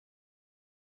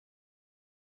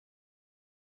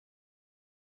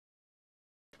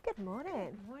Good morning.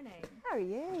 Good morning. How are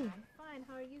you? I'm fine.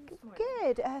 How are you this morning?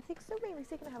 Good. Thanks so much.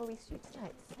 We're going to have a wee shoot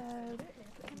tonight. So,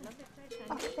 Lovely today.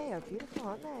 oh, they are beautiful,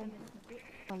 aren't they?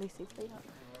 Oh, Lucy, sweetheart.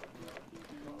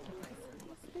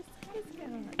 This is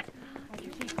going.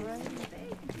 She's grown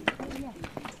big. Yes.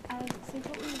 So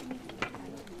what we need to do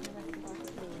for the rest of our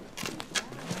team.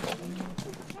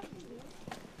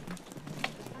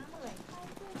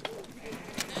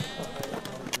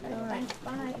 All right.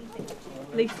 Bye.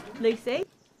 Lucy. Lucy.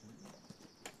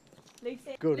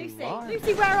 Good Lucy. morning.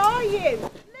 Lucy, where are you?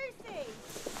 Lucy.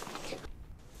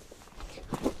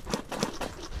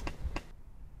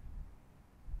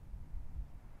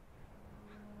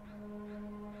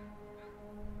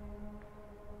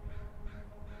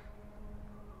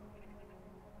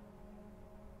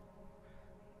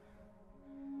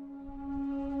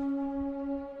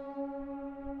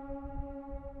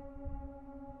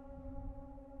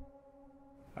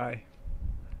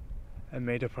 I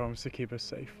made a promise to keep us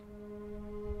safe,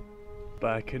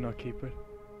 but I could not keep it.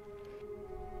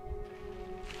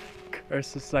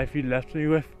 Curse this life you left me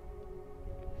with,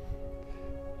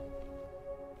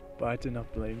 but I did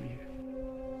not blame you.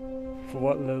 For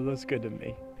what little is good in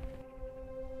me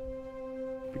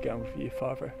began with you,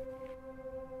 Father.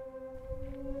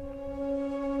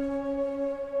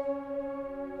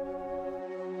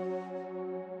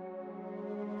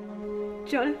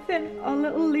 Jonathan, our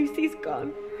little Lucy's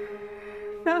gone.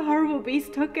 That horrible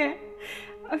beast took her.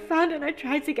 I found her and I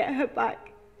tried to get her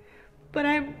back. But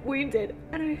I'm wounded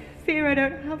and I fear I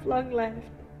don't have long left.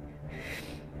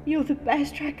 You're the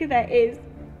best tracker there is.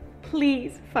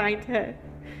 Please find her.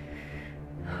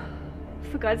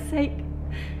 For God's sake,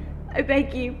 I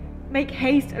beg you, make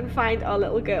haste and find our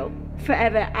little girl,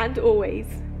 forever and always.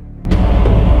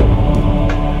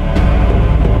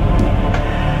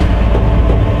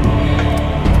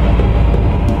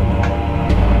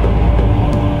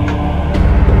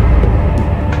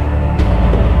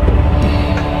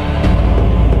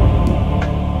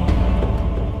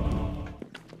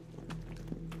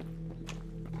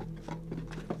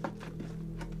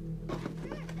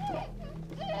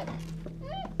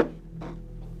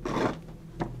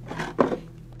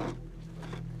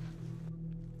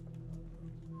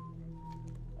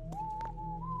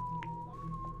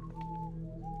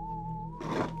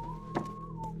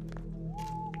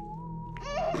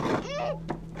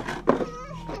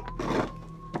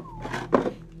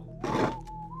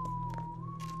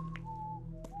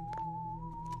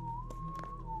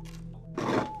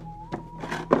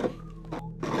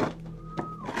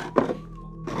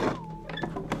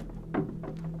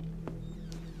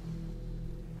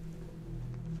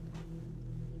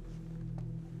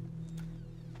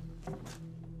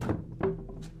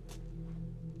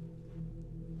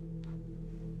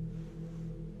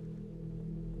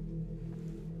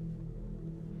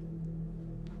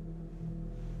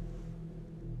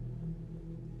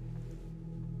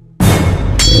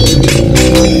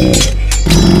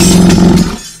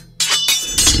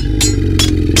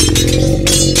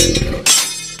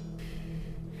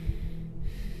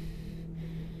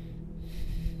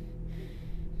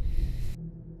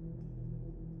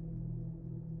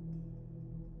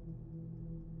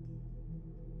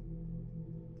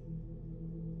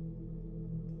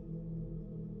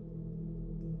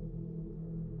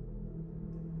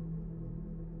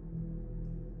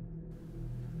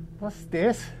 What's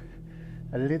this?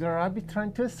 A little rabbit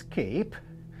trying to escape?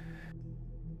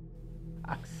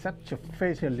 Accept your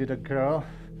fate, you little girl.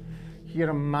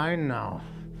 You're mine now.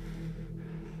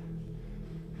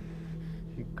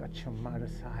 You got your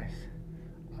mother's eyes,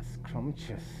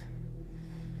 scrumptious.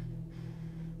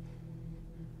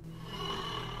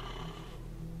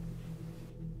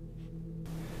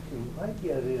 You might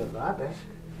be a little rabbit,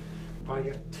 but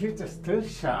your teeth are still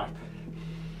sharp.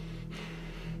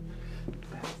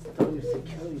 Don't you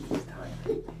secure you this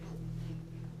time?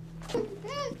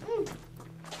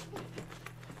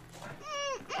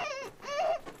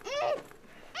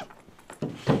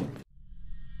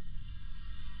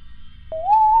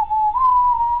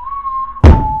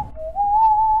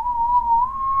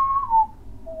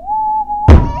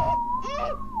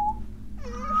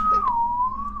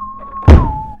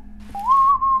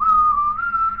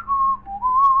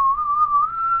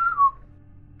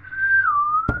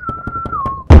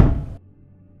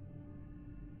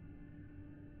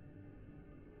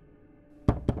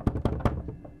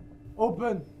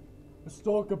 Open! A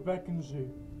stalker beckons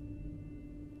you.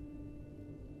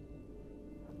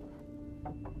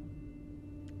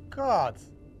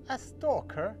 Gods, a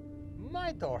stalker?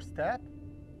 My doorstep?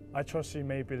 I trust you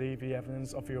may believe the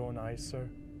evidence of your own eyes, sir.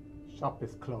 Shop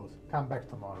is closed. Come back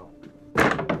tomorrow.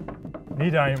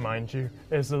 Need I remind you,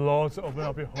 it is the law to open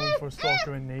up your home for a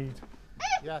stalker in need.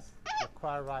 Yes, you're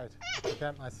quite right. I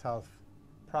forget myself.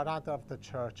 Product of the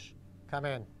church. Come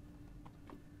in.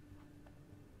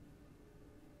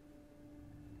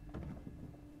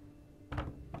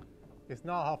 It's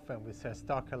not often we see a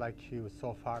stalker like you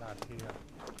so far out here.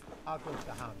 I'll go to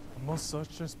the hunt. I must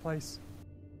search this place.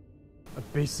 A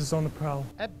beast is on the prowl.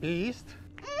 A beast?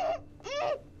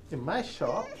 In my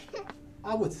shop,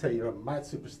 I would say you're mad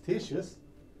superstitious.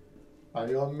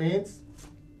 By all means,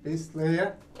 beast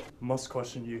slayer. I must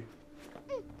question you.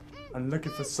 I'm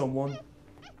looking for someone,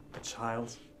 a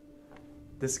child.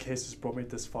 This case has brought me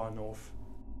this far north.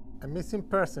 A missing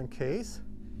person case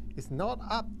is not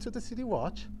up to the City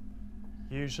Watch.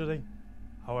 Usually,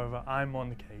 however, I'm on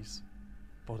the case,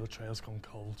 but the trail's gone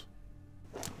cold.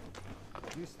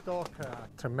 You stalk a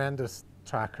tremendous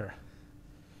tracker.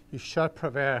 You should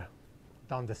prevail,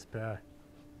 don't despair.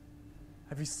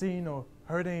 Have you seen or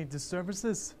heard any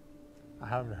disturbances? I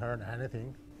haven't heard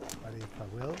anything, but if I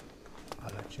will,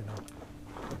 I'll let you know.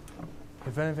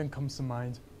 If anything comes to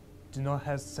mind, do not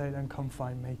hesitate and come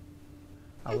find me.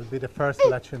 I will be the first to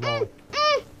let you know.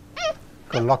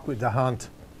 Good luck with the hunt.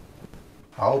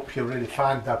 I hope you really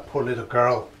find that poor little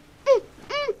girl.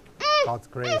 God's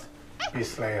grace,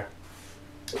 Beast Slayer.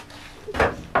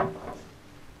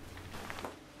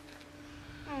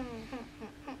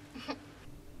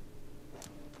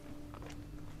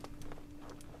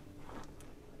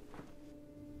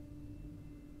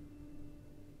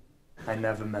 I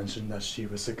never mentioned that she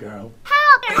was a girl.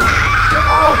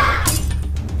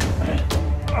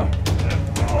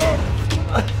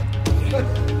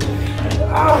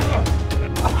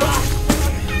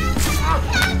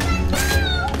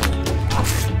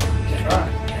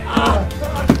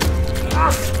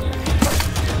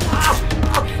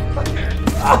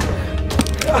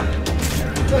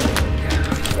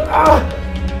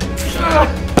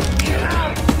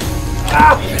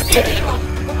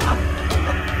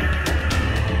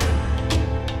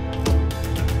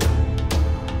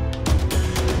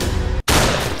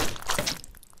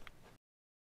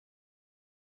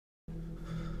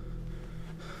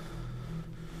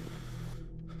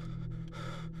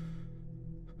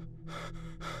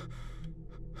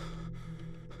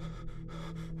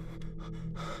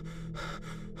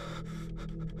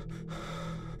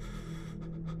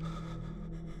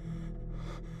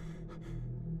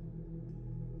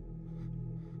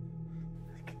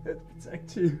 I can't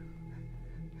protect you.